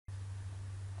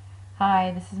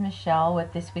Hi, this is Michelle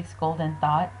with this week's Golden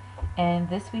Thought. And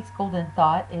this week's Golden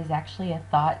Thought is actually a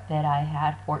thought that I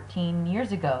had 14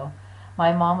 years ago.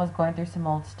 My mom was going through some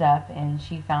old stuff and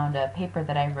she found a paper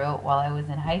that I wrote while I was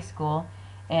in high school.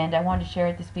 And I wanted to share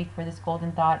it this week for this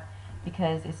Golden Thought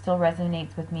because it still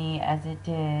resonates with me as it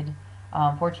did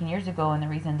 14 years ago and the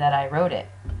reason that I wrote it.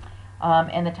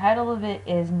 And the title of it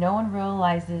is No One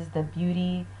Realizes the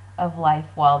Beauty of Life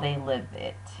While They Live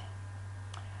It.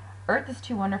 Earth is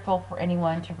too wonderful for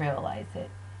anyone to realize it.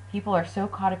 People are so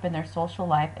caught up in their social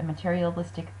life and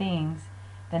materialistic things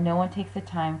that no one takes the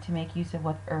time to make use of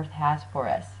what Earth has for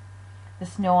us. The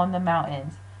snow on the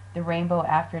mountains, the rainbow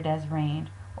after it has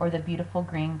rained, or the beautiful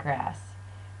green grass.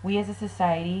 We as a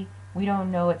society, we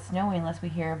don't know it's snowing unless we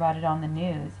hear about it on the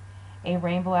news. A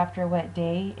rainbow after a wet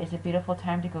day is a beautiful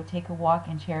time to go take a walk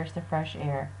and cherish the fresh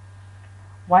air.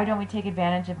 Why don't we take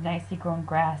advantage of nicely grown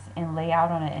grass and lay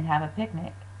out on it and have a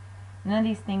picnic? None of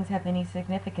these things have any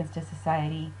significance to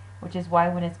society, which is why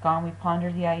when it's gone we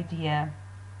ponder the idea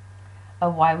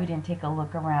of why we didn't take a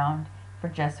look around for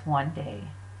just one day.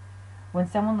 When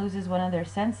someone loses one of their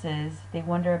senses, they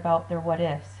wonder about their what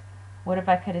ifs. What if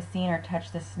I could have seen or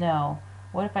touched the snow?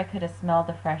 What if I could have smelled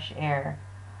the fresh air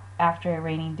after a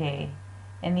rainy day?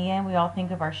 In the end, we all think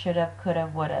of our should have, could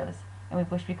have, would haves, and we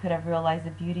wish we could have realized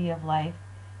the beauty of life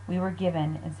we were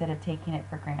given instead of taking it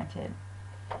for granted.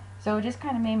 So it just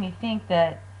kind of made me think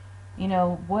that,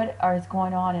 what is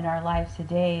going on in our lives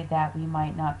today that we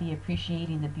might not be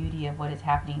appreciating the beauty of what is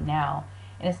happening now.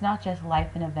 And it's not just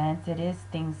life and events, it is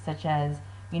things such as,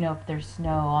 if there's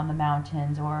snow on the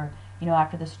mountains or,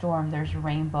 after the storm there's a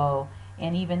rainbow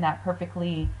and even that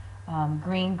perfectly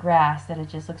green grass that it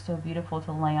just looks so beautiful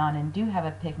to lay on and do have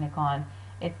a picnic on.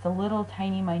 It's the little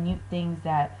tiny minute things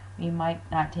that we might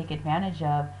not take advantage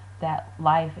of that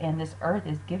life and this earth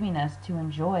is giving us to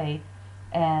enjoy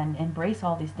and embrace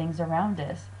all these things around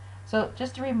us. So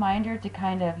just a reminder to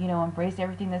kind of, embrace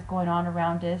everything that's going on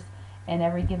around us and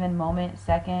every given moment,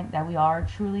 second, that we are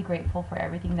truly grateful for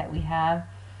everything that we have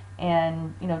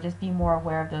and, just be more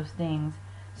aware of those things.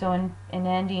 So in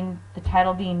ending, the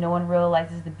title being No One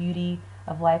Realizes the Beauty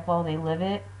of Life While They Live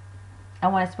It, I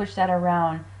want to switch that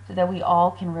around so that we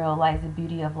all can realize the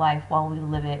beauty of life while we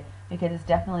live it, because it's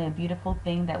definitely a beautiful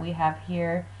thing that we have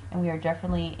here, and we are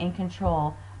definitely in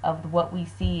control of what we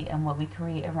see and what we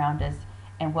create around us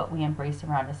and what we embrace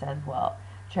around us as well.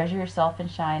 Treasure yourself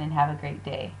and shine and have a great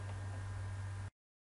day.